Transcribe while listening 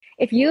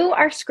If you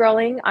are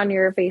scrolling on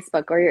your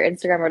Facebook or your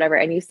Instagram or whatever,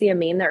 and you see a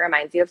meme that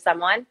reminds you of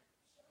someone,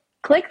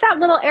 click that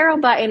little arrow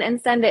button and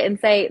send it and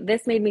say,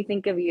 this made me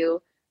think of you,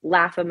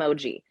 laugh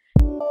emoji.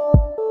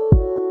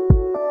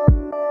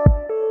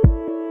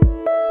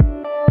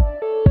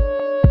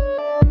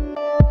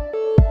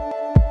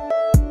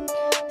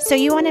 So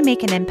you want to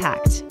make an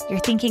impact. You're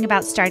thinking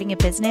about starting a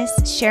business,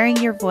 sharing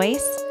your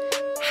voice.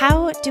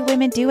 How do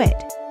women do it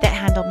that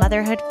handle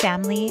motherhood,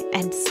 family,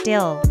 and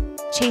still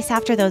chase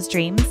after those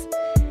dreams?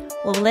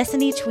 Well,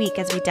 listen each week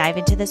as we dive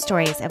into the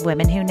stories of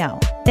women who know.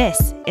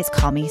 This is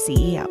Call Me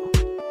CEO.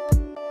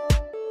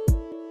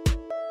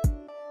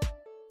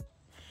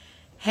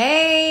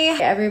 Hey,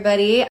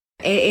 everybody. It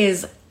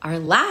is our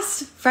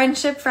last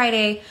Friendship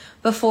Friday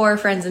before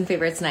Friends and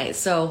Favorites Night.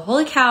 So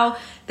holy cow,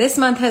 this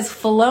month has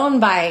flown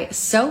by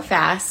so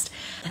fast.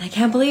 And I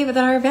can't believe that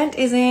our event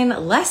is in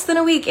less than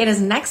a week. It is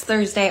next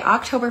Thursday,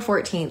 October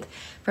 14th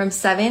from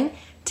 7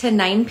 to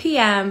 9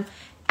 p.m.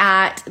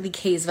 at the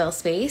Kaysville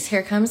space.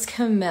 Here comes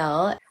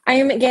Camille. I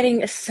am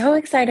getting so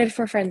excited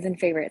for Friends and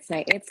Favorites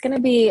Night. It's going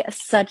to be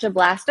such a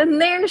blast. And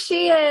there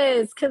she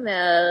is,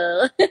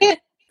 Camille.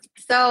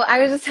 So I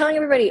was just telling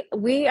everybody,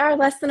 we are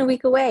less than a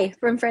week away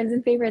from Friends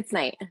and Favorites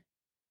Night.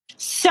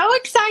 So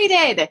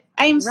excited.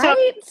 I am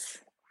right?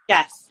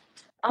 Yes.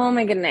 Oh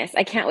my goodness.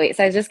 I can't wait.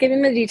 So I was just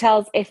giving the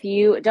details. If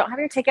you don't have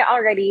your ticket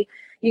already,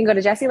 you can go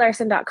to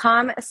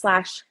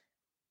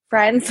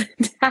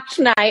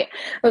jessielarson.com/friends-night. I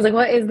was like,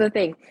 what is the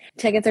thing?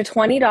 Tickets are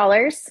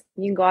 $20.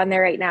 You can go on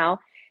there right now.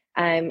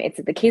 It's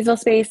at the Kaysville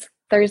space,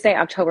 Thursday,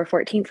 October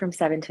 14th from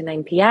 7 to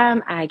 9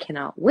 p.m. I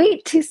cannot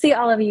wait to see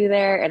all of you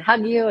there and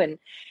hug you and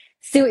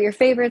see what your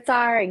favorites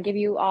are and give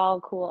you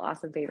all cool,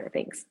 awesome favorite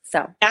things.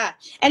 So yeah.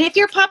 And if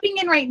you're popping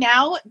in right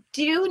now,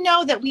 do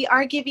know that we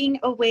are giving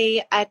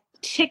away a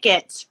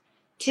ticket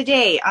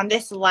today on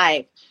this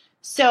live.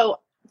 So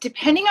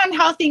depending on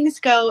how things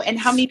go and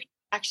how many people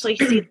actually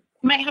see, you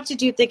might have to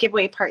do the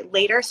giveaway part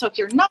later. So if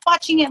you're not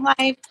watching it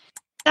live,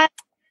 that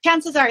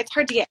chances are it's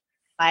hard to get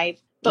live.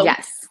 But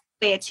yes, we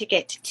give away a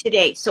ticket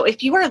today. So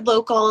if you are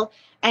local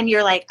and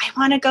you're like, I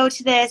want to go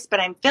to this, but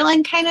I'm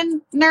feeling kind of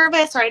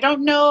nervous, or I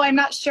don't know, I'm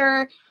not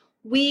sure,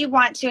 we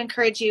want to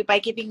encourage you by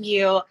giving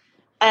you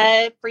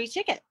a free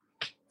ticket.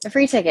 A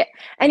free ticket.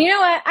 And you know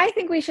what? I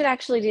think we should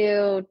actually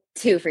do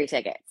 2 free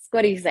tickets.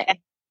 What do you say?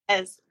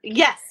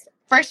 Yes,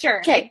 for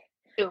sure. Okay.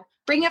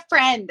 Bring a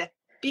friend,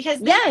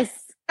 because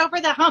yes, over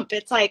the hump,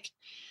 it's like,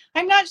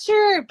 I'm not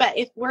sure, but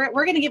if we're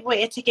going to give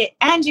away a ticket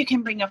and you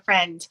can bring a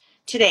friend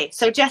today.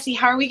 So Jessie,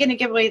 how are we going to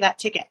give away that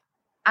ticket?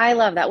 I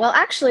love that. Well,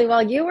 actually,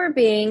 while you were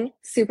being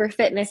super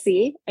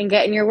fitnessy and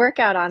getting your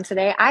workout on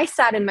today, I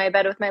sat in my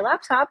bed with my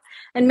laptop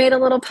and made a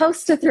little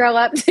post to throw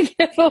up to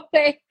give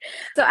away.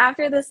 So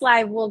after this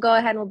live, we'll go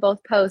ahead and we'll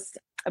both post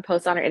a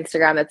post on our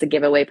Instagram. That's a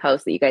giveaway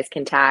post that you guys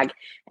can tag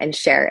and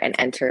share and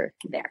enter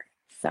there.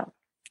 So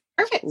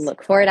perfect.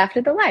 Look for it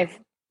after the live.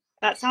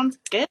 That sounds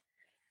good.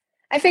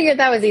 I figured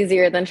that was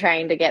easier than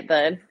trying to get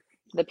the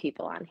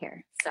people on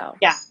here. So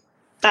yeah,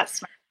 that's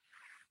smart.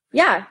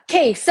 Yeah.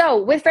 Okay.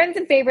 So with Friends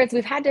and Favorites,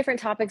 we've had different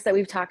topics that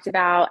we've talked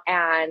about,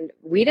 and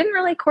we didn't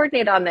really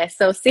coordinate on this.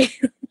 So see,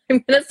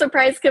 I'm going to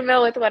surprise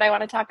Camille with what I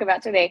want to talk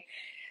about today.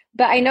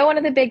 But I know one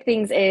of the big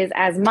things is,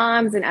 as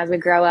moms and as we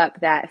grow up,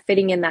 that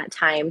fitting in that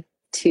time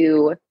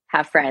to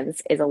have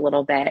friends is a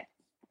little bit,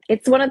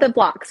 it's one of the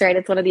blocks, right?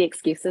 It's one of the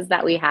excuses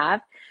that we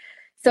have.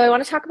 So I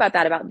want to talk about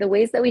that, about the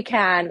ways that we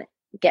can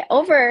get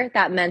over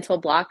that mental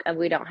block of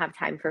we don't have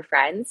time for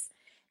friends,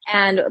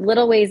 and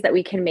little ways that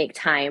we can make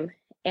time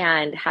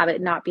and have it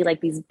not be like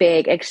these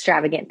big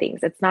extravagant things.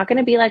 It's not going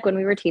to be like when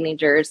we were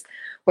teenagers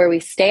where we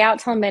stay out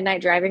till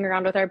midnight driving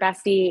around with our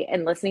bestie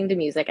and listening to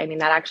music. I mean,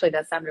 that actually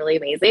does sound really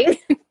amazing,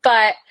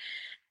 but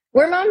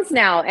we're moms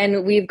now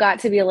and we've got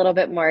to be a little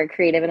bit more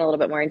creative and a little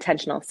bit more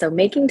intentional. So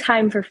making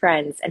time for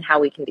friends and how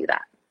we can do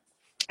that.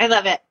 I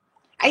love it.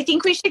 I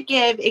think we should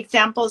give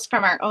examples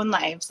from our own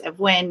lives of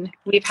when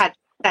we've had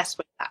success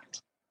with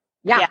that.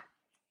 Yeah.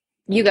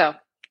 You go.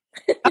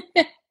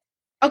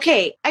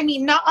 Okay, I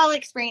mean, not all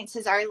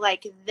experiences are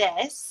like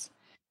this,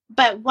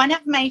 but one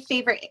of my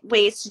favorite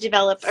ways to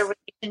develop a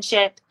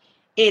relationship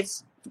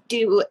is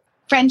do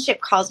friendship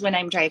calls when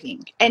I'm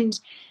driving. And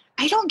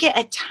I don't get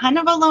a ton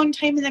of alone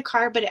time in the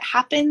car, but it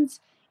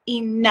happens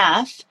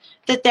enough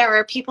that there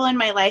are people in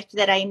my life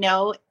that I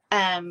know,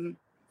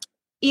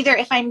 either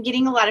if I'm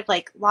getting a lot of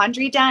like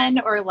laundry done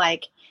or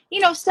like,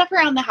 stuff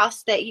around the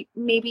house that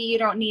maybe you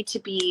don't need to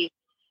be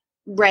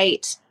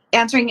right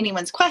answering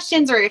anyone's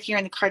questions, or if you're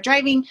in the car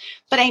driving,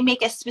 but I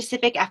make a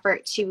specific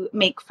effort to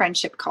make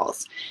friendship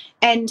calls.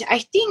 And I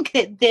think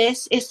that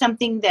this is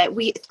something that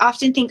we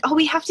often think, oh,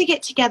 we have to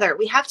get together.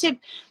 We have to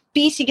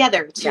be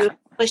together to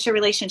establish a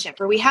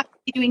relationship, or we have to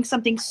be doing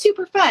something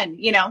super fun,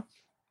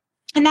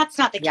 and that's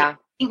not the case. I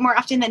think more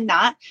often than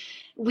not,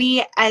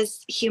 we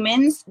as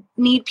humans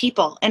need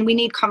people and we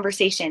need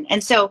conversation.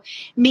 And so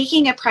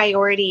making a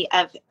priority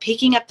of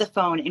picking up the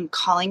phone and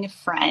calling a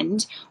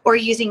friend, or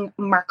using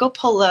Marco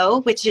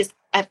Polo, which is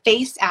a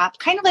face app,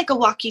 kind of like a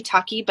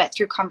walkie-talkie, but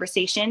through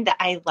conversation, that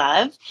I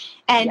love.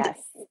 And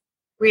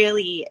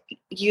really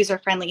user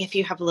friendly if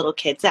you have little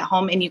kids at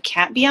home and you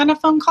can't be on a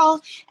phone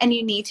call and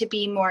you need to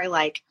be more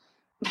like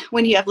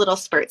when you have little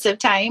spurts of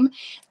time.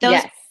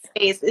 Those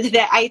ways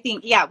that I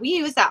think, yeah, we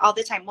use that all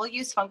the time. We'll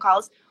use phone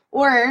calls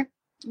or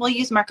we'll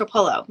use Marco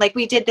Polo like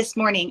we did this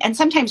morning. And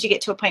sometimes you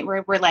get to a point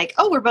where we're like,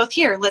 oh, we're both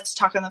here. Let's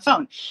talk on the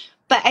phone.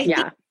 But I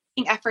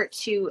think effort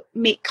to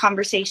make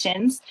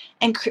conversations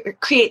and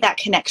create that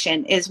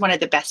connection is one of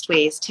the best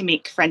ways to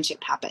make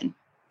friendship happen.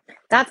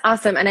 That's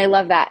awesome. And I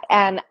love that.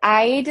 And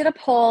I did a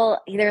poll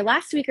either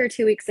last week or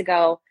 2 weeks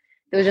ago.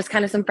 It was just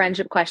kind of some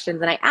friendship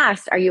questions. And I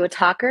asked, are you a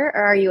talker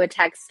or are you a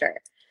texter?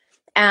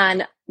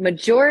 And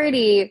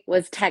majority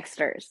was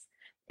texters.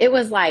 It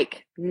was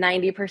like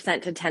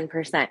 90% to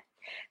 10%.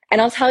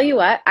 And I'll tell you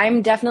what,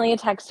 I'm definitely a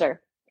texter.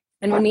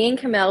 And when me and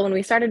Camille, when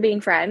we started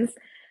being friends,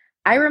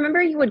 I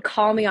remember you would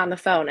call me on the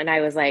phone and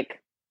I was like,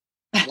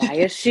 why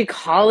is she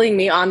calling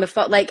me on the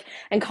phone? Like,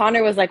 and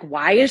Connor was like,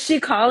 why is she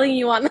calling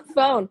you on the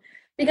phone?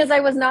 Because I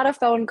was not a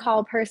phone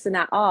call person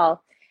at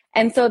all.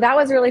 And so that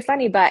was really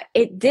funny, but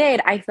it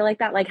did. I feel like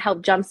that like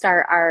helped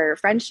jumpstart our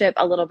friendship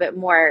a little bit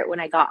more when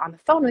I got on the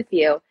phone with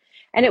you.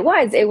 And it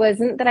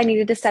wasn't that I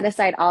needed to set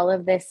aside all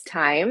of this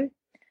time,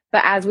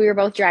 but as we were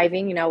both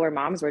driving, you know, we're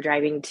moms, we're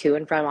driving to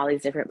and from all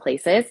these different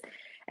places.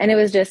 And it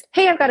was just,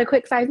 hey, I've got a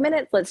quick 5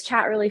 minutes. Let's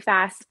chat really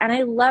fast. And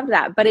I love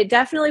that. But it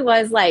definitely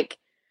was like,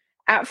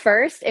 at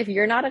first, if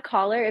you're not a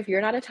caller, if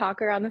you're not a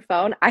talker on the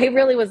phone, I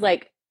really was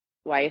like,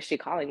 why is she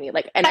calling me?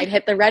 Like, and I'd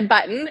hit the red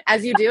button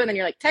as you do. And then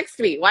you're like, text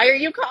me. Why are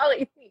you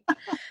calling me?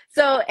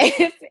 So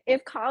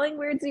if calling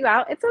weirds you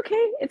out, it's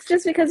okay. It's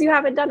just because you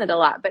haven't done it a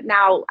lot. But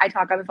now I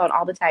talk on the phone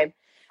all the time.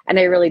 And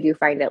I really do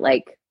find it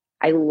like,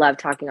 I love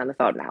talking on the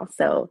phone now.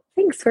 So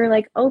thanks for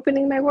like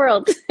opening my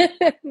world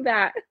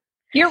that.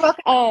 You're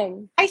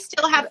welcome. I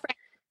still have friends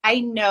I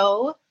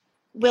know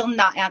will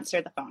not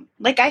answer the phone.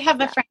 Like I have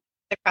a friend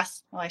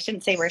across, well, I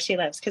shouldn't say where she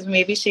lives because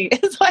maybe she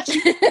is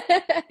watching,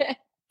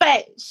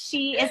 but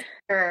she is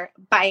her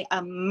by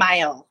a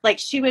mile. Like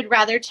she would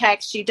rather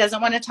text. She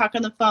doesn't want to talk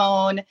on the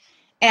phone.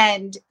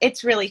 And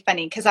it's really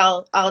funny because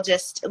I'll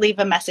just leave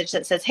a message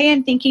that says, hey,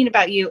 I'm thinking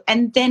about you.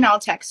 And then I'll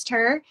text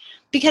her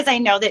because I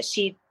know that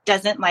she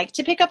doesn't like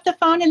to pick up the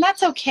phone and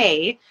that's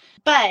okay.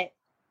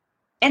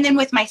 And then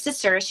with my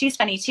sister, she's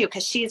funny too,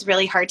 because she's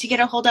really hard to get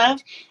a hold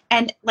of.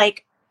 And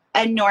like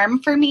a norm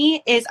for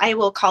me is I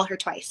will call her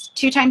twice,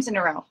 2 times in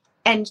a row.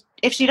 And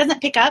if she doesn't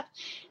pick up,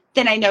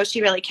 then I know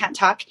she really can't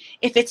talk.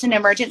 If it's an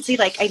emergency,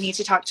 like I need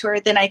to talk to her,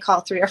 then I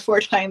call 3 or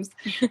 4 times.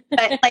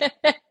 But like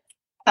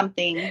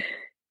something.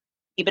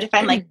 But if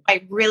I'm like,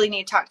 I really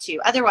need to talk to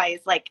you. Otherwise,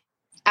 like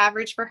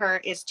average for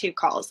her is 2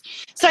 calls.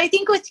 So I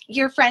think with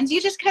your friends,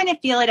 you just kind of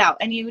feel it out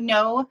and you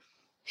know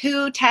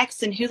who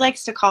texts and who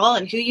likes to call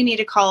and who you need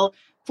to call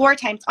 4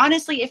 times.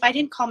 Honestly, if I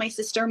didn't call my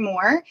sister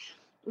more,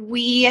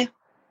 we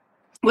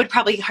would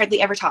probably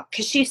hardly ever talk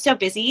because she's so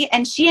busy.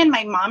 And she and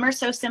my mom are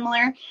so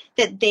similar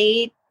that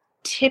they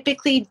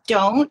typically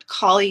don't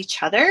call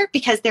each other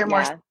because they're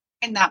more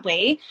in that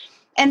way.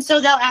 And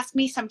so they'll ask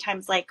me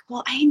sometimes like,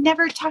 well, I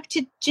never talked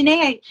to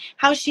Janae.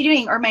 How's she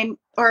doing? Or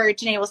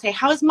Janae will say,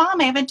 how's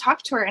mom? I haven't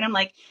talked to her. And I'm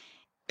like,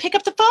 pick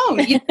up the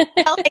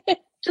phone.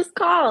 Just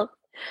call.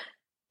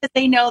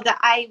 They know that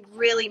I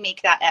really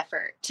make that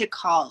effort to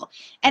call.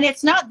 And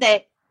it's not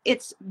that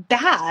it's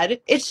bad.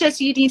 It's just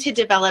you need to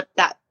develop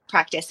that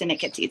practice and it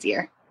gets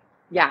easier.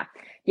 Yeah.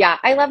 Yeah.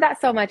 I love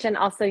that so much. And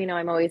also, you know,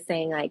 I'm always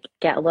saying like,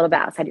 get a little bit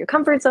outside your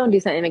comfort zone, do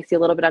something that makes you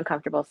a little bit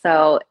uncomfortable.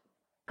 So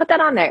put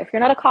that on there. If you're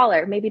not a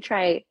caller, maybe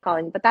try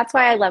calling. But that's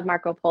why I love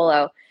Marco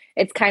Polo.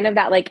 It's kind of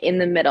that like in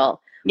the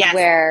middle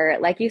where,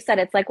 like you said,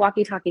 it's like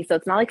walkie-talkie. So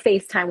it's not like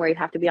FaceTime where you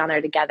have to be on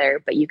there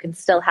together, but you can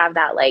still have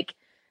that like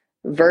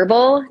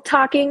verbal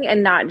talking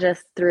and not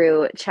just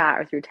through chat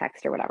or through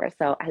text or whatever.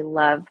 So I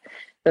love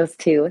those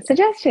 2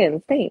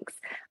 suggestions. Thanks.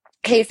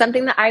 Okay,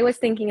 something that I was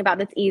thinking about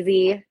that's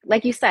easy.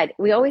 Like you said,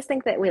 we always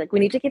think that we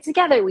need to get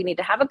together. We need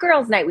to have a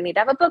girls' night. We need to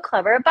have a book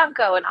club or a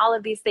bunko and all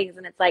of these things.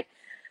 And it's like,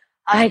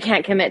 I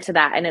can't commit to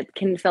that. And it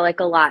can feel like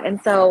a lot.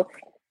 And so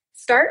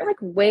start like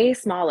way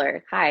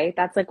smaller. Hi,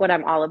 that's like what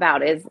I'm all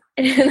about is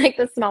like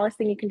the smallest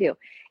thing you can do.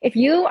 If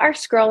you are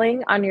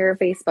scrolling on your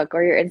Facebook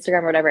or your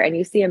Instagram or whatever, and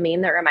you see a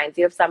meme that reminds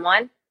you of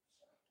someone,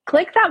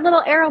 click that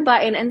little arrow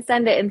button and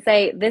send it and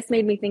say, this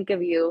made me think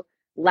of you,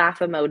 laugh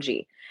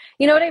emoji.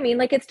 You know what I mean?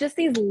 Like it's just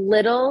these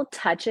little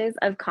touches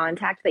of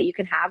contact that you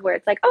can have where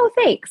it's like, oh,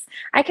 thanks.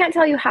 I can't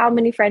tell you how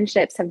many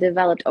friendships have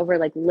developed over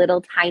like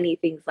little tiny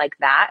things like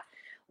that,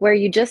 where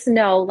you just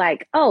know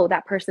like, oh,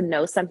 that person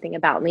knows something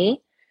about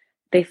me.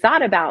 They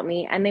thought about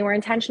me and they were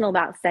intentional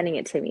about sending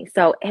it to me.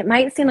 So it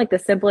might seem like the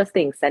simplest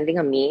thing, sending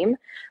a meme,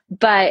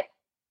 but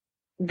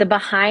the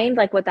behind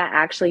like what that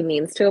actually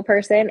means to a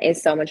person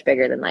is so much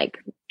bigger than like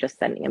just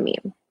sending a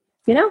meme,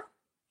 you know?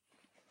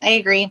 I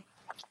agree.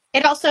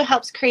 It also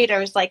helps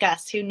creators like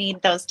us who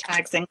need those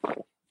tags. And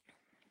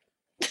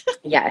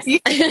yes. You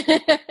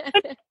tag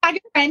a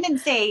friend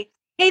and say,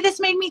 hey, this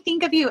made me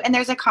think of you. And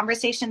there's a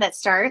conversation that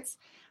starts.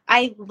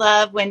 I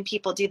love when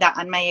people do that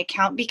on my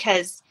account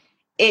because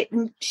it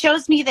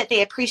shows me that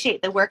they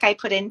appreciate the work I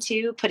put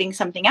into putting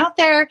something out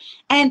there.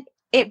 And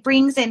it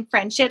brings in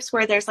friendships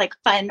where there's like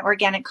fun,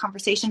 organic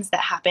conversations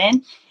that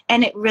happen.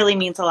 And it really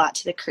means a lot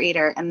to the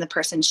creator and the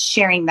person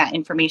sharing that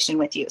information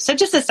with you. So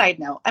just a side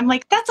note, I'm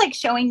like, that's like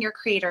showing your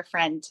creator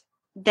friend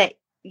that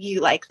you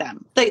like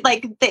them,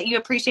 that you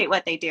appreciate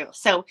what they do.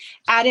 So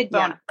added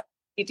bonus,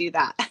 you do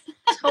that.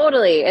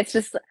 Totally. It's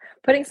just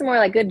putting some more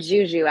like good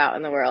juju out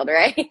in the world,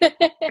 right?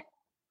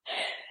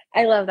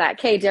 I love that.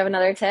 Kay, do you have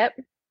another tip?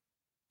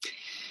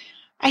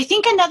 I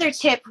think another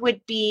tip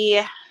would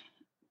be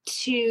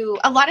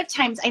a lot of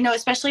times, I know,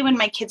 especially when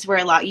my kids were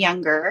a lot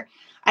younger,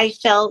 I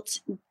felt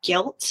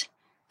guilt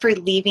for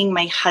leaving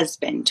my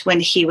husband when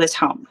he was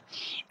home.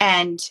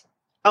 And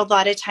a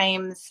lot of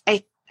times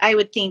I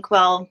would think,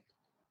 well,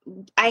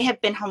 I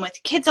have been home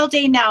with kids all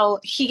day now.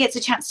 He gets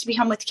a chance to be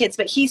home with kids,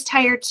 but he's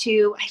tired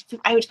too.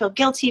 I would feel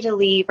guilty to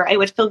leave, or I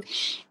would feel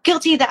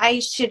guilty that I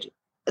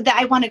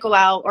want to go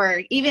out,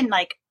 or even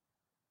like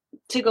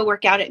to go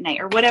work out at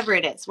night, or whatever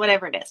it is.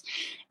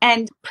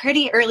 And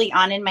pretty early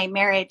on in my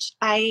marriage,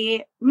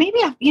 not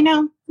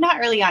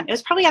early on. It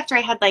was probably after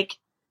I had like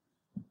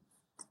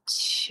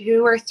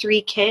 2 or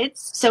 3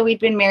 kids. So we'd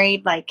been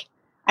married like,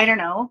 I don't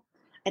know,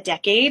 a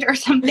decade or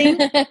something.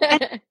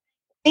 I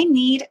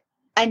need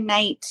a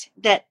night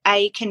that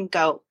I can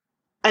go.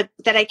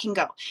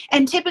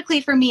 And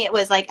typically for me, it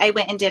was like I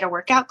went and did a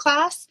workout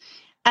class,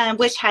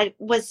 which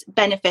was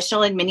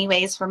beneficial in many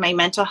ways for my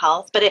mental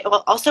health. But it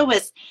also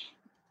was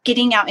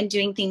getting out and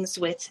doing things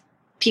with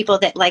people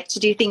that like to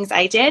do things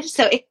I did.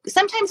 So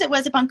sometimes it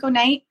was a bunko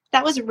night.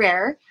 That was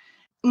rare.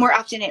 More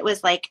often it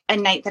was like a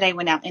night that I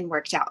went out and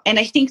worked out. And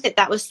I think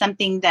that was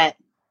something that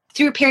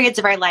through periods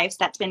of our lives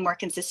that's been more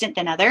consistent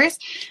than others.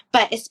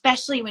 But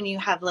especially when you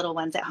have little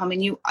ones at home,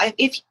 and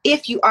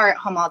if you are at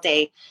home all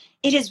day,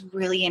 it is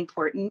really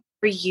important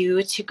for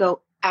you to go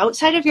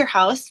outside of your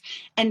house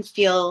and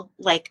feel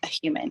like a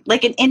human,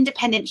 like an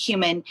independent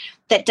human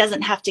that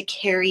doesn't have to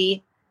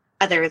carry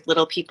other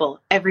little people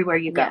everywhere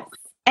you go. Yes.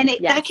 And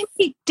that can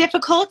be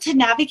difficult to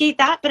navigate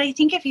that. But I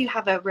think if you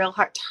have a real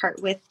heart to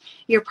heart with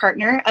your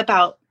partner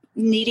about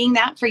needing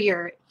that for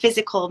your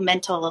physical,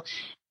 mental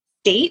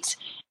state,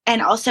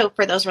 and also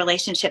for those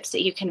relationships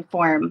that you can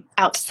form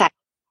outside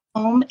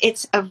home,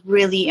 it's a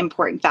really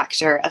important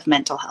factor of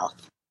mental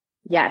health.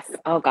 Yes.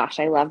 Oh gosh,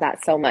 I love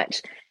that so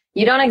much.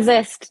 You don't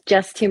exist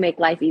just to make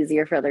life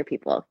easier for other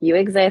people. You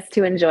exist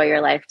to enjoy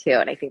your life too.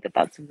 And I think that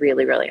that's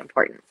really, really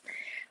important.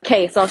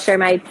 Okay, so I'll share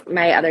my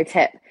other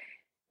tip.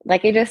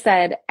 Like I just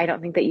said, I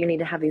don't think that you need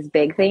to have these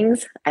big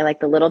things. I like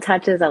the little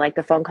touches. I like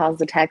the phone calls,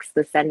 the texts,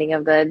 the sending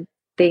of the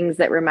things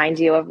that remind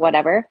you of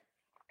whatever.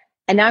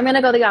 And now I'm going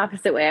to go the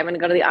opposite way. I'm going to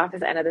go to the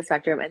opposite end of the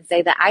spectrum and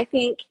say that I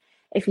think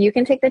if you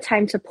can take the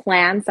time to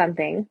plan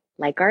something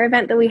like our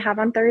event that we have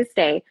on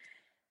Thursday,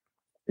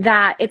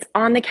 that it's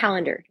on the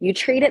calendar. You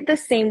treat it the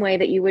same way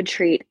that you would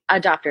treat a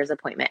doctor's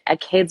appointment, a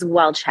kid's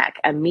well check,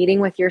 a meeting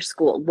with your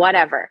school,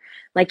 whatever.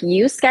 Like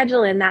you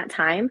schedule in that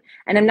time.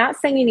 And I'm not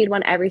saying you need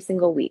one every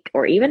single week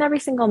or even every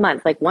single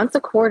month, like once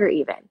a quarter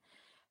even.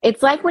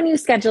 It's like when you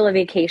schedule a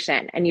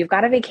vacation and you've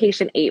got a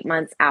vacation 8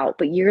 months out,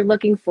 but you're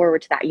looking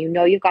forward to that. You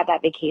know you've got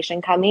that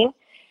vacation coming.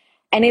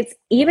 And it's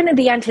even in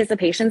the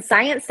anticipation.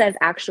 Science says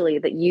actually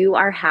that you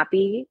are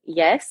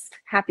happiest.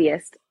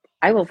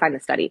 I will find the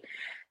study.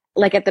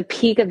 Like at the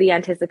peak of the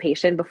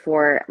anticipation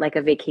before like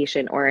a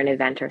vacation or an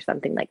event or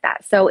something like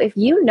that. So if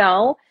you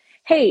know,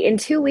 hey, in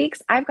 2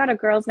 weeks, I've got a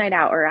girls' night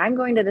out, or I'm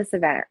going to this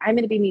event, or I'm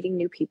going to be meeting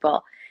new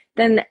people,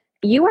 then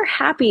you are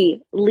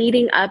happy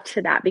leading up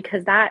to that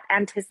because that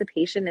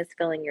anticipation is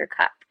filling your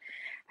cup.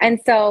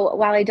 And so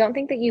while I don't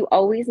think that you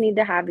always need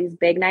to have these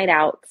big night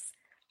outs,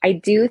 I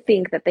do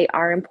think that they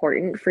are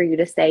important for you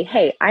to say,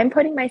 hey, I'm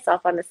putting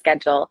myself on the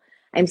schedule.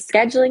 I'm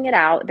scheduling it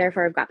out.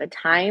 Therefore, I've got the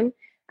time.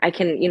 I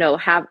can,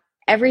 have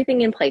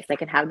everything in place. I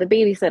can have the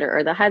babysitter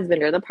or the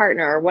husband or the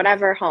partner or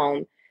whatever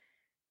home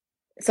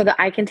so that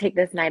I can take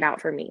this night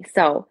out for me.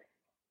 So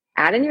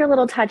add in your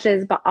little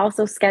touches, but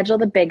also schedule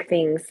the big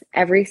things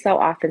every so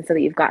often so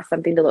that you've got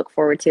something to look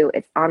forward to.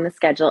 It's on the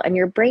schedule and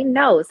your brain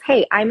knows,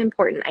 hey, I'm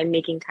important. I'm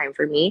making time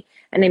for me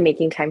and I'm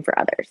making time for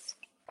others.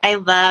 I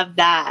love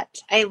that.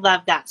 I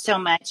love that so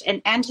much.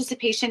 And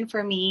anticipation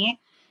for me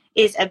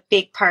is a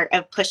big part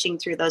of pushing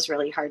through those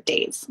really hard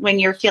days when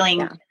you're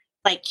feeling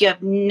like you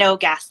have no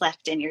gas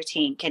left in your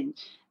tank and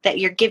that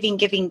you're giving.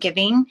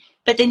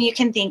 But then you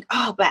can think,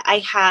 oh, but I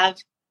have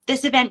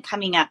this event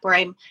coming up, or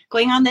I'm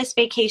going on this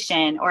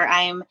vacation, or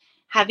I'm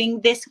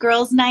having this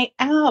girls' night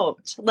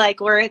out, like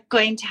we're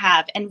going to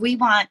have. And we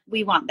want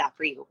that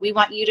for you. We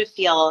want you to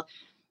feel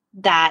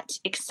that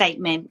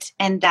excitement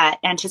and that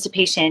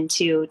anticipation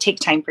to take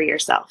time for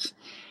yourself.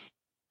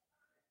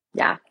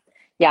 Yeah.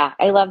 Yeah.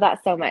 I love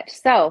that so much.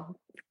 So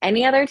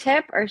any other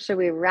tip, or should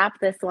we wrap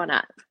this one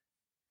up?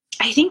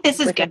 I think this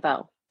is good.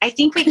 I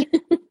think we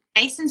can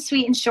nice and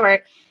sweet and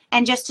short.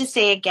 And just to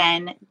say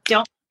again,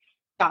 don't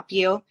stop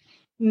you.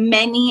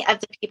 Many of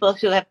the people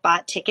who have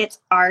bought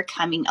tickets are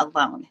coming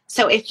alone.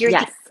 So if you're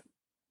thinking,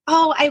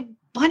 oh, I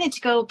wanted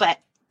to go, but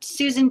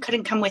Susan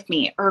couldn't come with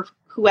me, or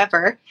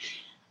whoever,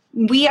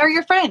 we are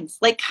your friends.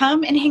 Like,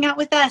 come and hang out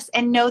with us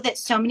and know that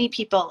so many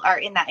people are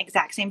in that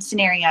exact same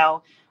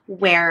scenario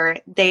where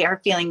they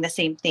are feeling the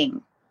same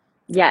thing.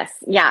 Yes.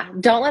 Yeah.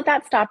 Don't let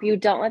that stop you.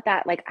 Don't let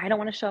that, like, I don't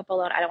want to show up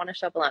alone. I don't want to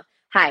show up alone.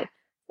 Hi.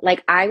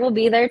 Like, I will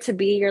be there to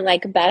be your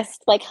like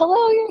best, like,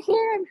 hello, you're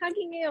here. I'm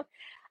hugging you.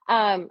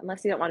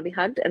 Unless you don't want to be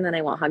hugged, and then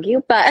I won't hug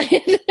you, but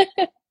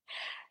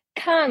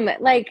come,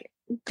 like,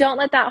 don't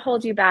let that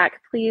hold you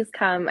back. Please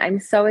come. I'm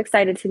so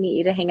excited to meet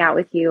you, to hang out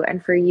with you,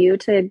 and for you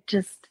to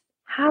just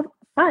have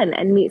fun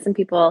and meet some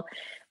people.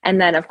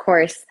 And then, of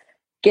course,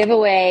 give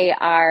away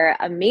our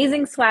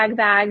amazing swag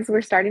bags.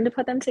 We're starting to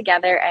put them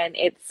together, and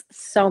it's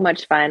so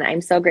much fun.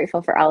 I'm so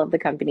grateful for all of the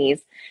companies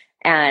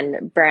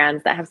and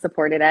brands that have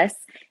supported us.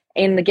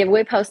 In the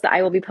giveaway post that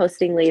I will be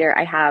posting later,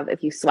 I have,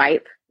 if you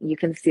swipe, you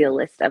can see a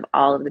list of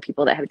all of the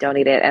people that have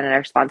donated and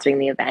are sponsoring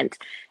the event,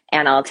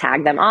 and I'll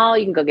tag them all.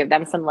 You can go give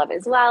them some love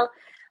as well.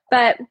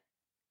 But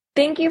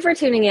thank you for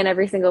tuning in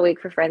every single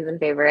week for Friends and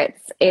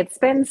Favorites. It's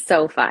been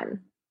so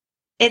fun.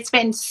 It's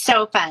been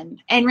so fun.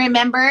 And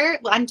remember,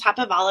 on top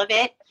of all of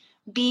it,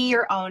 be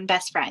your own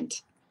best friend.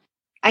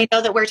 I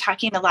know that we're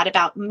talking a lot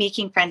about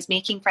making friends,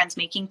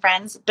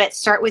 but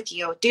start with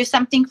you. Do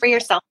something for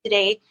yourself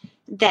today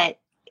that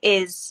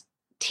is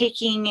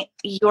taking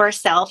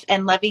yourself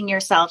and loving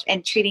yourself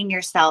and treating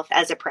yourself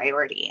as a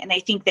priority. And I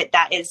think that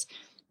that is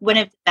one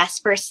of the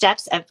best first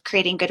steps of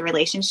creating good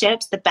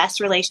relationships. The best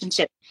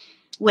relationship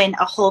when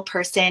a whole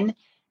person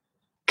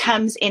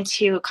comes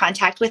into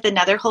contact with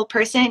another whole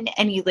person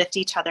and you lift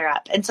each other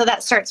up. And so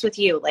that starts with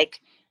you,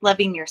 like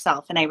loving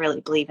yourself. And I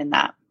really believe in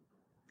that.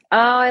 Oh,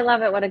 I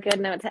love it. What a good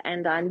note to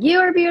end on. You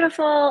are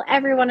beautiful.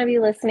 Every one of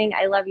you listening,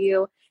 I love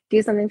you.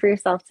 Do something for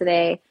yourself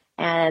today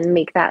and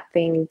make that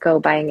thing go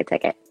buying a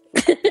ticket.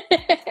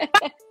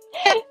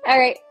 All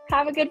right.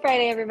 Have a good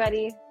Friday,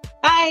 everybody.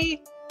 Bye.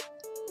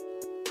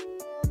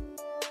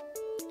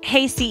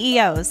 Hey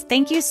CEOs,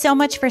 thank you so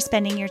much for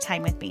spending your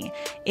time with me.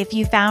 If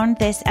you found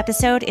this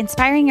episode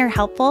inspiring or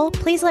helpful,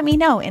 please let me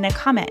know in a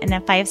comment and a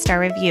 5-star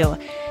review.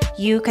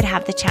 You could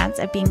have the chance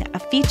of being a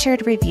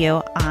featured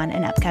review on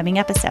an upcoming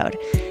episode.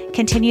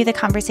 Continue the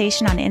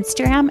conversation on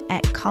Instagram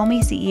at Call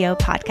Me CEO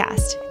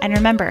Podcast. And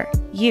remember,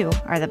 you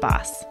are the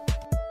boss.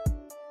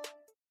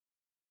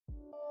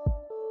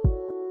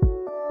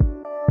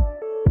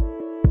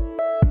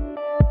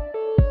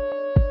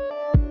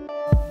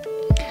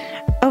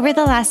 Over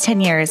the last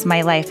 10 years,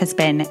 my life has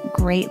been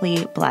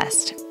greatly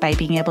blessed by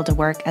being able to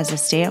work as a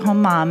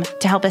stay-at-home mom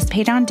to help us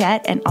pay down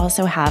debt and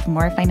also have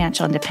more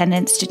financial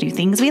independence to do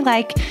things we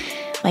like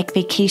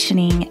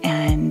vacationing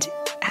and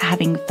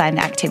having fun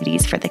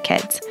activities for the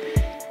kids.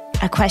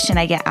 A question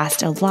I get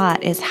asked a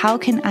lot is, how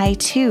can I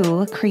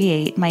too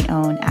create my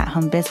own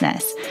at-home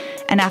business?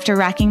 And after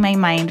racking my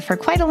mind for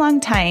quite a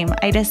long time,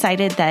 I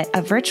decided that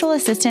a virtual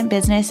assistant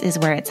business is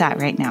where it's at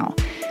right now.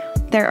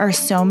 There are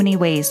so many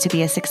ways to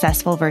be a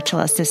successful virtual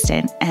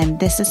assistant, and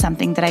this is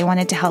something that I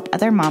wanted to help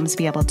other moms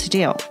be able to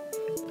do.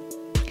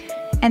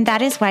 And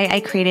that is why I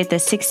created the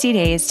 60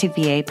 Days to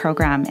VA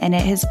program. And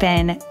it has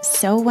been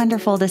so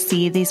wonderful to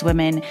see these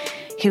women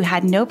who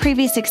had no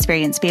previous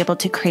experience be able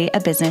to create a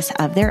business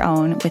of their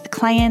own with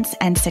clients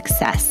and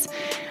success.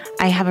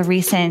 I have a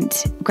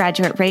recent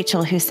graduate,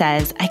 Rachel, who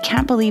says, "I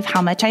can't believe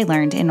how much I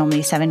learned in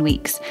only 7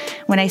 weeks.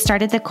 When I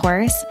started the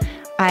course,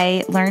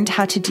 I learned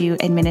how to do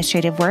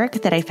administrative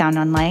work that I found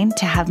online,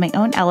 to have my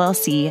own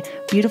LLC,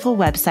 beautiful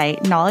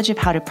website, knowledge of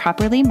how to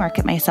properly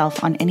market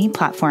myself on any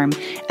platform,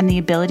 and the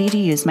ability to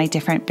use my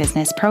different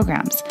business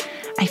programs.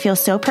 I feel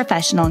so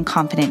professional and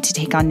confident to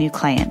take on new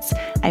clients.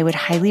 I would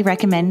highly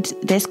recommend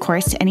this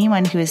course to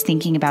anyone who is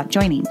thinking about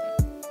joining.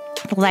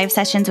 The live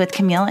sessions with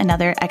Camille and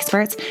other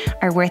experts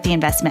are worth the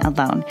investment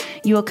alone.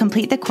 You will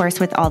complete the course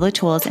with all the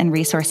tools and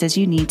resources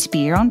you need to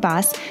be your own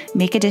boss,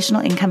 make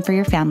additional income for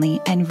your family,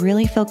 and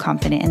really feel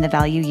confident in the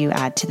value you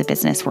add to the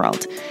business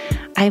world.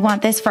 I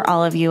want this for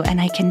all of you,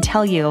 and I can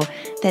tell you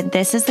that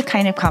this is the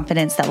kind of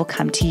confidence that will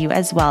come to you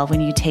as well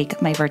when you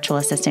take my virtual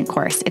assistant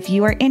course. If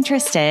you are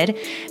interested,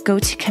 go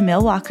to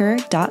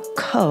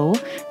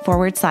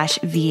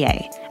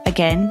CamilleWalker.co/VA.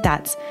 Again,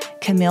 that's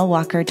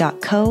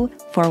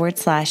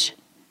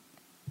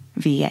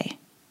CamilleWalker.co/VA.